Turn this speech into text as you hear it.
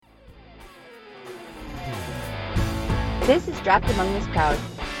This is Dropped Among This Crowd,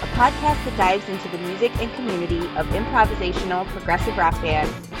 a podcast that dives into the music and community of improvisational progressive rock band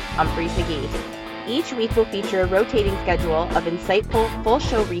Umphrey's McGee. Each week will feature a rotating schedule of insightful full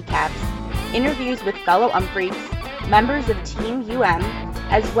show recaps, interviews with fellow Umphreys, members of Team UM,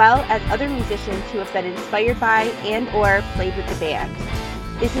 as well as other musicians who have been inspired by and or played with the band.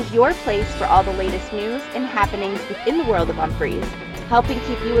 This is your place for all the latest news and happenings within the world of Umphrey's, helping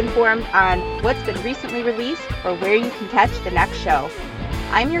keep you informed on what's been recently released or where you can catch the next show.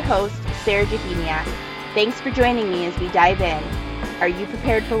 I'm your host, Sarah Jahemiak. Thanks for joining me as we dive in. Are you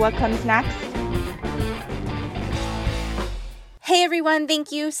prepared for what comes next? Hey everyone, thank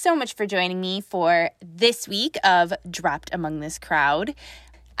you so much for joining me for this week of Dropped Among This Crowd.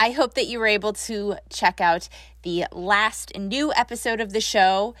 I hope that you were able to check out the last new episode of the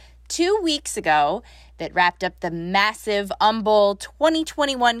show 2 weeks ago that wrapped up the massive Bowl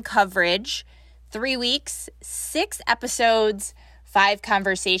 2021 coverage. 3 weeks, 6 episodes, 5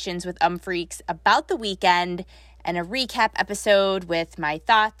 conversations with Umphreys about the weekend, and a recap episode with my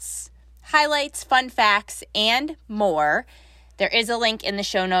thoughts, highlights, fun facts, and more. There is a link in the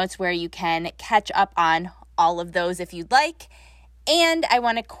show notes where you can catch up on all of those if you'd like. And I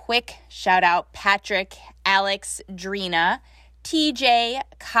want to quick shout out Patrick, Alex, Drina, TJ,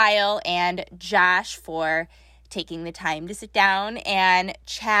 Kyle, and Josh for taking the time to sit down and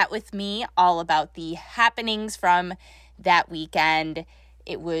chat with me all about the happenings from that weekend.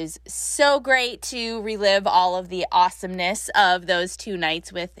 It was so great to relive all of the awesomeness of those 2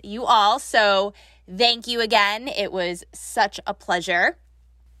 nights with you all. So thank you again. It was such a pleasure.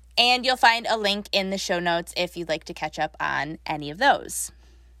 And you'll find a link in the show notes if you'd like to catch up on any of those.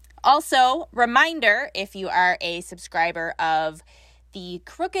 Also, reminder, if you are a subscriber of the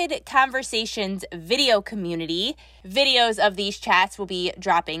Crooked Conversations video community, videos of these chats will be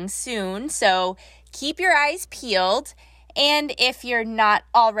dropping soon, so keep your eyes peeled. And if you're not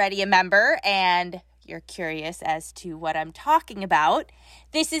already a member and you're curious as to what I'm talking about,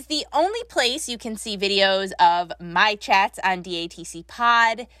 this is the only place you can see videos of my chats on DATC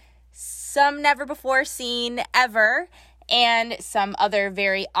Pod, some never before seen ever, and some other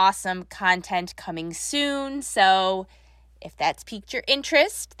very awesome content coming soon. So if that's piqued your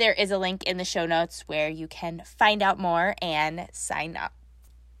interest, there is a link in the show notes where you can find out more and sign up.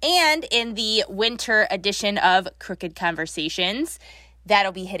 And in the winter edition of Crooked Conversations,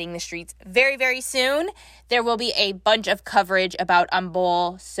 that'll be hitting the streets very, very soon. There will be a bunch of coverage about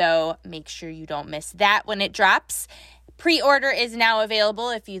Bowl, so make sure you don't miss that when it drops. Pre-order is now available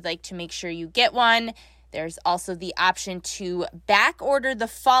if you'd like to make sure you get one. There's also the option to back order the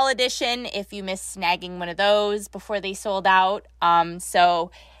fall edition if you miss snagging one of those before they sold out.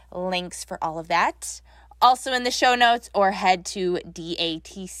 So links for all of that also in the show notes, or head to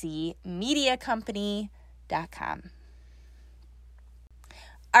datcmediacompany.com.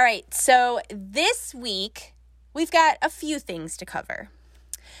 All right, so this week we've got a few things to cover.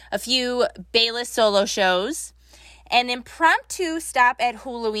 A few Bayless solo shows, an impromptu stop at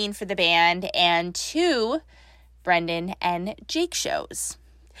Halloween for the band, and 2 Brendan and Jake shows.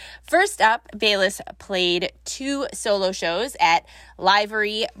 First up, Bayless played 2 solo shows at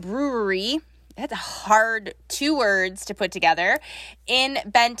Livery Brewery. That's a hard 2 words to put together, in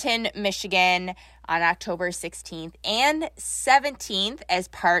Benton, Michigan on October 16th and 17th as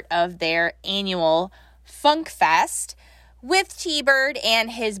part of their annual Funk Fest, with T-Bird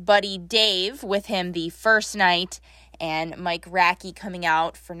and his buddy Dave with him the first night, and Mike Racky coming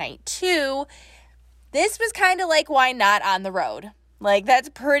out for night 2. This was kind of like Why Not on the road. Like, that's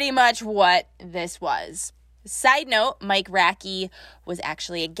pretty much what this was. Side note, Mike Racky was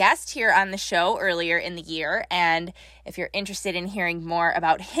actually a guest here on the show earlier in the year, and if you're interested in hearing more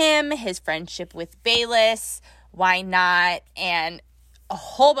about him, his friendship with Bayless, Why Not, and a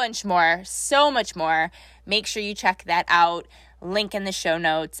whole bunch more, so much more, make sure you check that out. Link in the show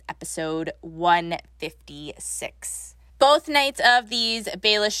notes, episode 156. Both nights of these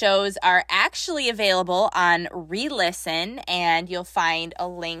Bayless shows are actually available on re-listen, and you'll find a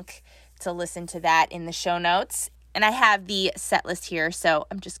link to listen to that in the show notes. And I have the set list here, so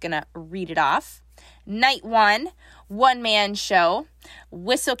I'm just going to read it off. Night 1, one-man show,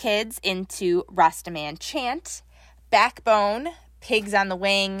 Whistle Kids into Rastaman Chant, Backbone, Pigs on the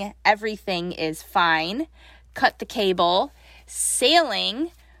Wing, Everything is Fine, Cut the Cable,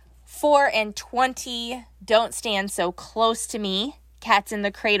 Sailing, 4 and 20, Don't Stand So Close to Me, Cats in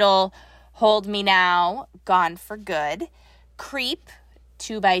the Cradle, Hold Me Now, Gone for Good, Creep,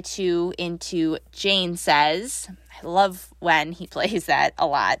 2x2 into Jane Says. I love when he plays that a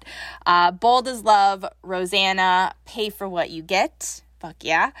lot. Bold as Love, Rosanna, Pay for What You Get, Fuck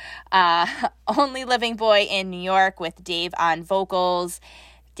yeah. Only Living Boy in New York with Dave on vocals.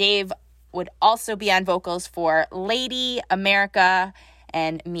 Dave would also be on vocals for Lady, America,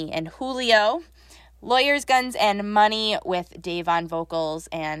 and Me and Julio. Lawyers, Guns, and Money with Dave on vocals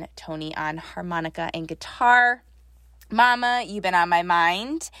and Tony on harmonica and guitar. Mama, You Been on My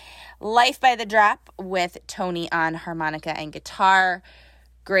Mind. Life by the Drop with Tony on harmonica and guitar.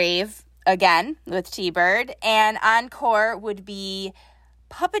 Grave, again, with T-Bird. And encore would be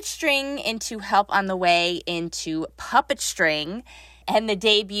Puppet String into Help on the Way into Puppet String. And the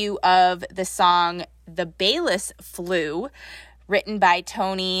debut of the song The Bayless Flu, written by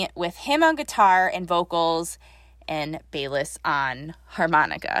Tony with him on guitar and vocals and Bayless on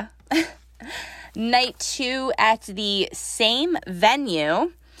harmonica. Night 2 at the same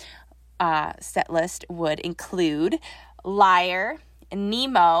venue. Set list would include Liar,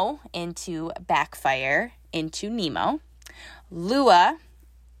 Nemo into Backfire into Nemo, Lua,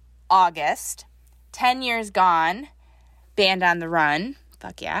 August, 10 Years Gone, Band on the Run,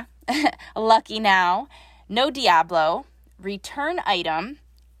 fuck yeah, Lucky Now, No Diablo, Return Item,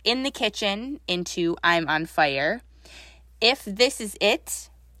 In the Kitchen into I'm on Fire, If This Is It,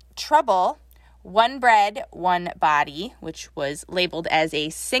 Trouble, One Bread, One Body, which was labeled as a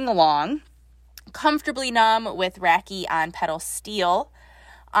sing-along, Comfortably Numb with Racky on pedal steel,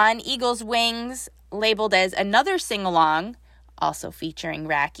 On Eagle's Wings, labeled as another sing-along, also featuring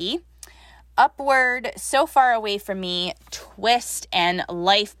Racky, Upward, So Far Away From Me, Twist, and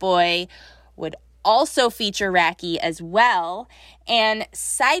Lifeboy would also feature Racky as well. And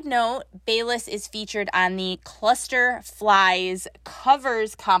side note, Bayless is featured on the Cluster Flies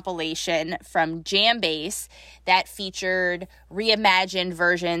covers compilation from Jambase that featured reimagined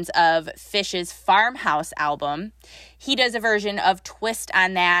versions of Fish's Farmhouse album. He does a version of Twist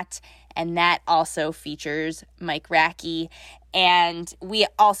on that, and that also features Mike Racky. And we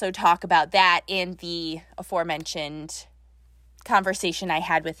also talk about that in the aforementioned conversation I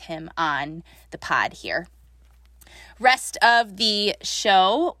had with him on the pod here. Rest of the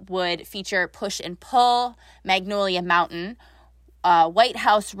show would feature Push and Pull, Magnolia Mountain, White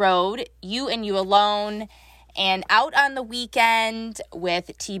House Road, You and You Alone, and Out on the Weekend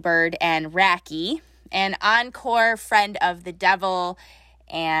with T-Bird and Racky, and encore, Friend of the Devil,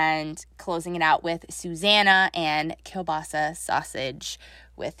 and closing it out with Susanna and Kielbasa Sausage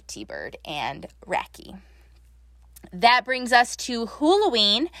with T-Bird and Racky. That brings us to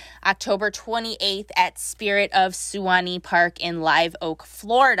Halloween, October 28th at Spirit of Suwannee Park in Live Oak,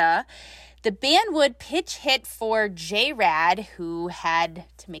 Florida. The band would pitch hit for J-Rad, who had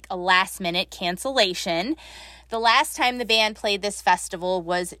to make a last-minute cancellation. The last time the band played this festival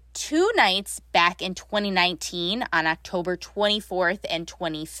was 2 nights back in 2019 on October 24th and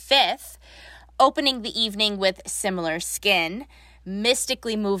 25th, opening the evening with Similar Skin,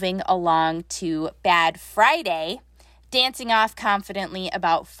 mystically moving along to Bad Friday, dancing off confidently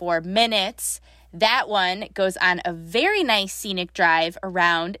about 4 minutes. That one goes on a very nice scenic drive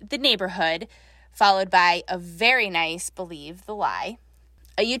around the neighborhood, followed by a very nice Believe the Lie.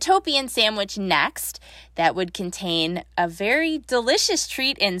 A utopian sandwich next that would contain a very delicious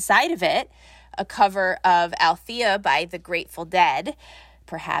treat inside of it, a cover of Althea by the Grateful Dead,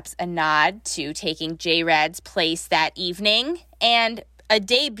 perhaps a nod to taking J-Rad's place that evening, and a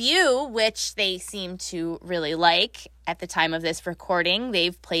debut, which they seem to really like at the time of this recording.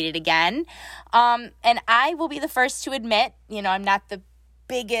 They've played it again. And I will be the first to admit, I'm not the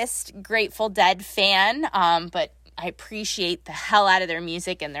biggest Grateful Dead fan, but I appreciate the hell out of their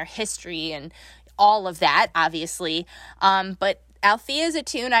music and their history and all of that, obviously. But Althea is a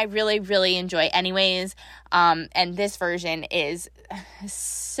tune I really, really enjoy anyways. And this version is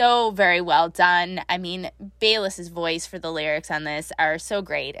so very well done. I mean, Bayless's voice for the lyrics on this are so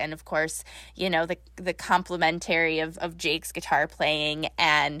great. And of course, the complementary of Jake's guitar playing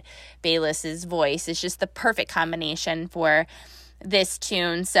and Bayless's voice is just the perfect combination for this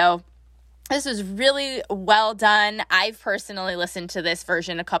tune. So this was really well done. I've personally listened to this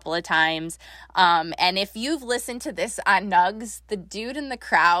version a couple of times. And if you've listened to this on Nugs, the dude in the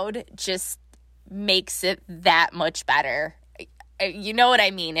crowd just makes it that much better. You know what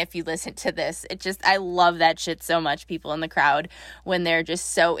I mean if you listen to this. I love that shit so much, people in the crowd, when they're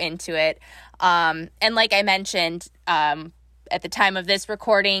just so into it. And like I mentioned, at the time of this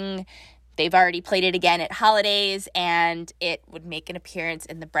recording, they've already played it again at holidays, and it would make an appearance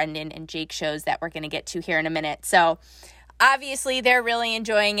in the Brendan and Jake shows that we're going to get to here in a minute. So obviously they're really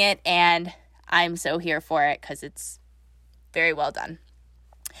enjoying it, and I'm so here for it because it's very well done.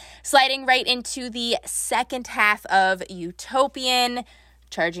 Sliding right into the second half of Utopian,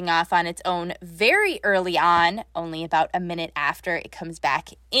 charging off on its own very early on, only about a minute after it comes back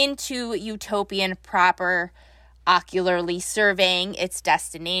into Utopian proper, ocularly surveying its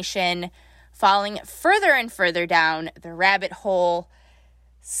destination, falling further and further down the rabbit hole.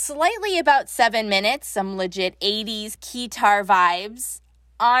 Slightly about 7 minutes, some legit 80s keytar vibes.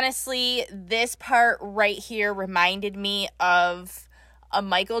 Honestly, this part right here reminded me of a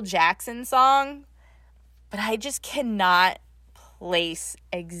Michael Jackson song, but I just cannot place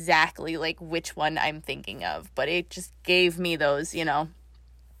exactly like which one I'm thinking of, but it just gave me those,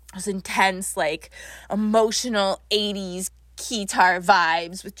 those intense, like emotional 80s keytar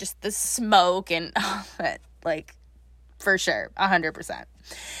vibes with just the smoke and like for sure, 100%.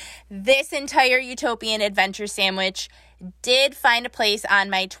 This entire Utopian adventure sandwich did find a place on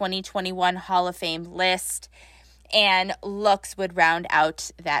my 2021 Hall of Fame list, and looks would round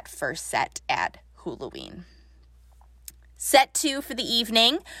out that first set at Halloween. Set 2 for the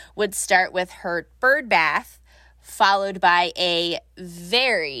evening would start with her bird bath, followed by a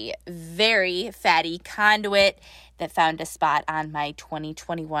very, very fatty conduit that found a spot on my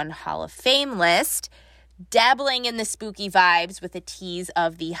 2021 Hall of Fame list, dabbling in the spooky vibes with a tease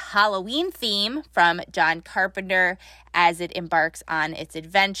of the Halloween theme from John Carpenter as it embarks on its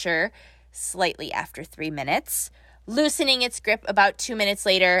adventure slightly after 3 minutes, loosening its grip about 2 minutes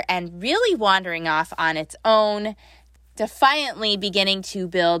later and really wandering off on its own, defiantly beginning to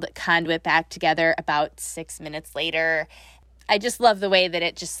build conduit back together about 6 minutes later. I just love the way that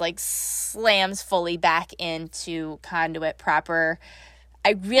it just like slams fully back into conduit proper.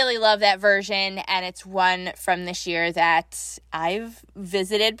 I really love that version, and it's one from this year that I've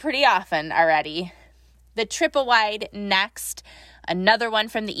visited pretty often already. The triple wide next, another one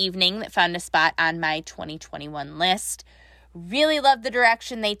from the evening that found a spot on my 2021 list. Really love the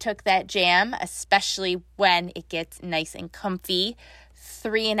direction they took that jam, especially when it gets nice and comfy.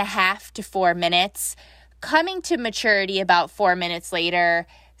 3.5 to 4 minutes, coming to maturity about 4 minutes later,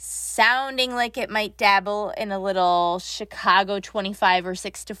 sounding like it might dabble in a little Chicago 25 or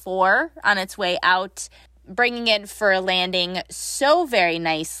 6-4 on its way out, bringing it for a landing so very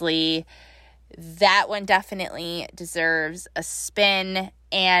nicely. That one definitely deserves a spin.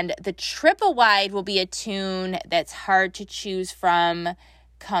 And the triple wide will be a tune that's hard to choose from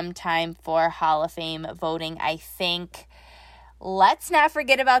come time for Hall of Fame voting, I think. Let's not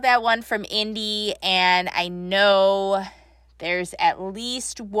forget about that one from Indy, and I know there's at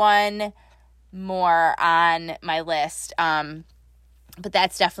least one more on my list, but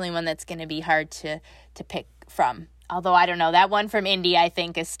that's definitely one that's going to be hard to pick from. Although, I don't know, that one from Indy, I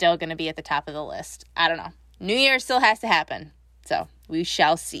think, is still going to be at the top of the list. I don't know. New Year still has to happen, so we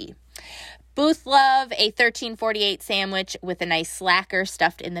shall see. Booth Love, a 1348 sandwich with a nice slacker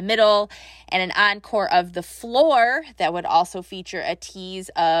stuffed in the middle, and an encore of The Floor that would also feature a tease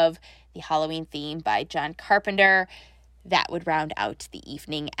of the Halloween theme by John Carpenter. That would round out the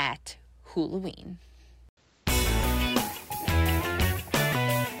evening at Halloween.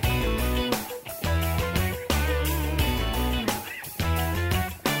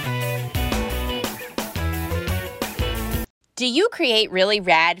 Do you create really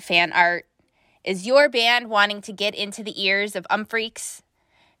rad fan art? Is your band wanting to get into the ears of freaks?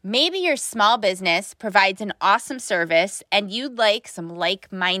 Maybe your small business provides an awesome service and you'd like some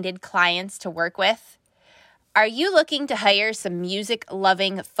like-minded clients to work with? Are you looking to hire some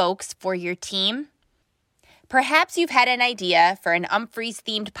music-loving folks for your team? Perhaps you've had an idea for an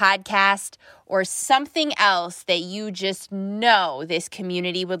Umphreys-themed podcast or something else that you just know this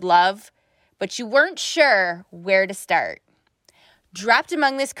community would love, but you weren't sure where to start. Dropped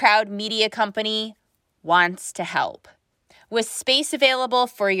Among This Crowd Media Company wants to help. With space available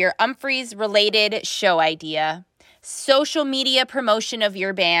for your Umphreys-related show idea, social media promotion of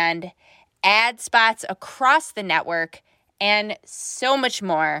your band, ad spots across the network, and so much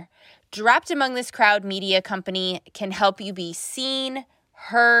more, Dropped Among This Crowd Media Company can help you be seen,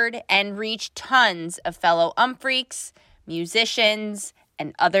 heard, and reach tons of fellow Umphreaks, musicians,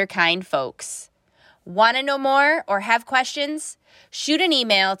 and other kind folks. Want to know more or have questions? Shoot an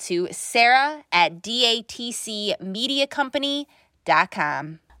email to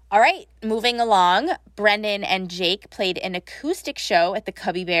sarah@datcmediacompany.com. All right, moving along, Brendan and Jake played an acoustic show at the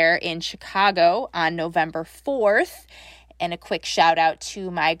Cubby Bear in Chicago on November 4th. And a quick shout out to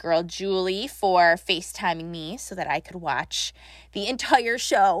my girl Julie for FaceTiming me so that I could watch the entire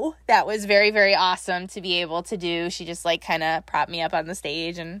show. That was very, very awesome to be able to do. She just kind of propped me up on the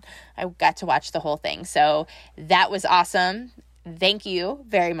stage and I got to watch the whole thing. So that was awesome. Thank you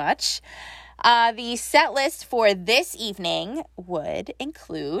very much. The set list for this evening would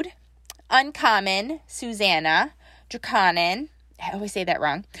include Uncommon, Susanna, Draconin, I always say that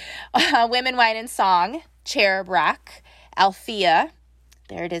wrong. Women, Wine, and Song, Cherub Rock, Althea,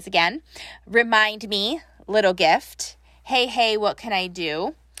 there it is again, Remind Me, Little Gift, Hey, Hey, What Can I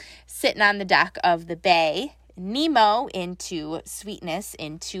Do, Sitting on the Dock of the Bay, Nemo into Sweetness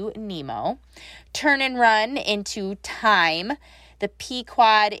into Nemo, Turn and Run into Time, the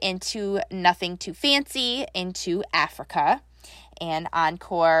Pequod into Nothing Too Fancy into Africa, and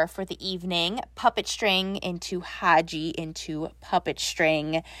encore for the evening, Puppet String into Haji into Puppet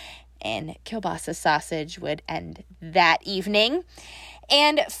String, and Kielbasa Sausage would end that evening.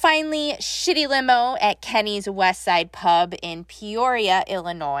 And finally, Shitty Limo at Kenny's West Side Pub in Peoria,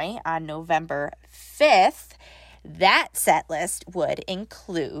 Illinois on November 5th. That set list would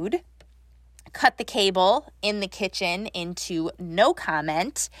include Cut the Cable, In the Kitchen into No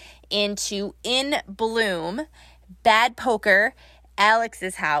Comment, into In Bloom, Bad Poker,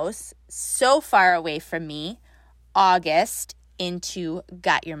 Alex's House, So Far Away From Me, August into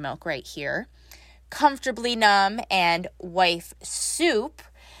Got Your Milk Right Here, Comfortably Numb, and Wife Soup.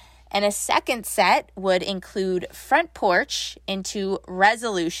 And a second set would include Front Porch into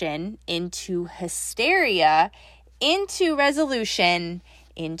Resolution, into Hysteria, into Resolution,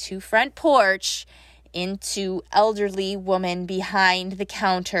 into Front Porch, into Elderly Woman Behind the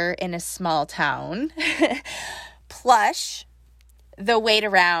Counter in a Small Town. Plush, The Wait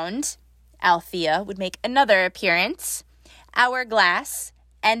Around, Althea would make another appearance. Hourglass,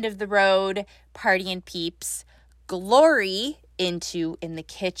 End of the Road, Party and Peeps, Glory into In the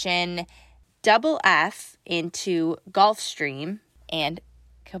Kitchen, Double F into Gulfstream, and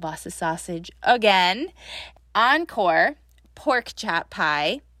Kielbasa Sausage again, Encore, Pork Chop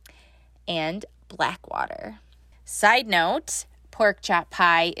Pie, and Blackwater. Side note, Pork Chop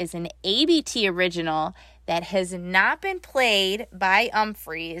Pie is an ABT original that has not been played by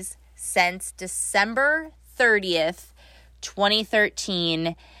Umphreys since December 30th,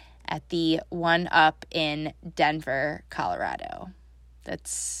 2013 at the One Up in Denver, Colorado.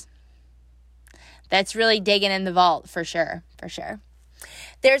 That's really digging in the vault for sure.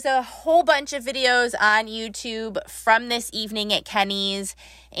 There's a whole bunch of videos on YouTube from this evening at Kenny's,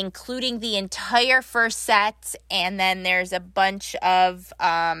 including the entire first set, and then there's a bunch of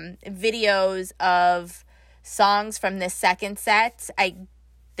videos of songs from this second set.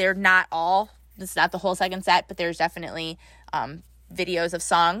 They're not all, it's not the whole second set, but there's definitely videos of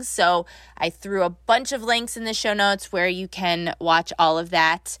songs. So I threw a bunch of links in the show notes where you can watch all of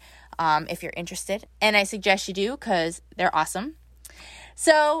that if you're interested. And I suggest you do because they're awesome.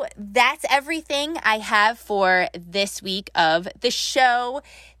 So that's everything I have for this week of the show.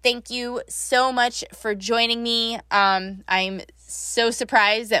 Thank you so much for joining me. I'm so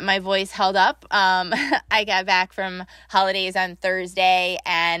surprised that my voice held up. I got back from holidays on Thursday,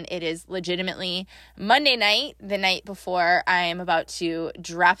 and it is legitimately Monday night, the night before I'm about to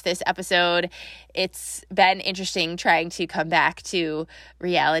drop this episode. It's been interesting trying to come back to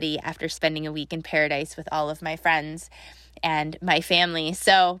reality after spending a week in paradise with all of my friends and my family.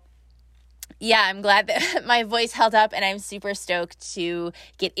 So yeah, I'm glad that my voice held up, and I'm super stoked to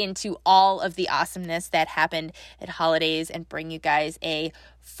get into all of the awesomeness that happened at holidays and bring you guys a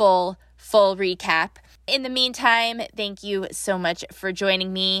full recap. In the meantime, thank you so much for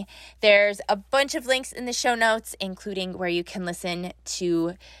joining me. There's a bunch of links in the show notes, including where you can listen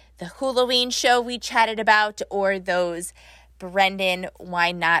to the Halloween show we chatted about, or those Brendan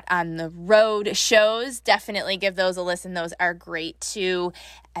Why Not on the Road shows. Definitely give those a listen. Those are great too,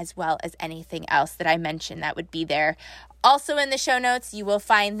 as well as anything else that I mentioned that would be there. Also in the show notes, you will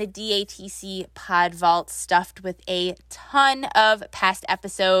find the DATC Pod Vault stuffed with a ton of past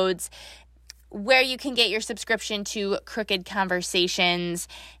episodes, where you can get your subscription to Crooked Conversations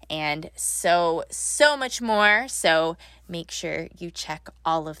and so much more. So make sure you check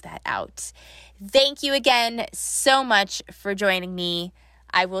all of that out. Thank you again so much for joining me.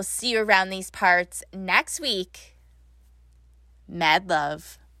 I will see you around these parts next week. Mad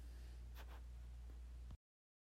love.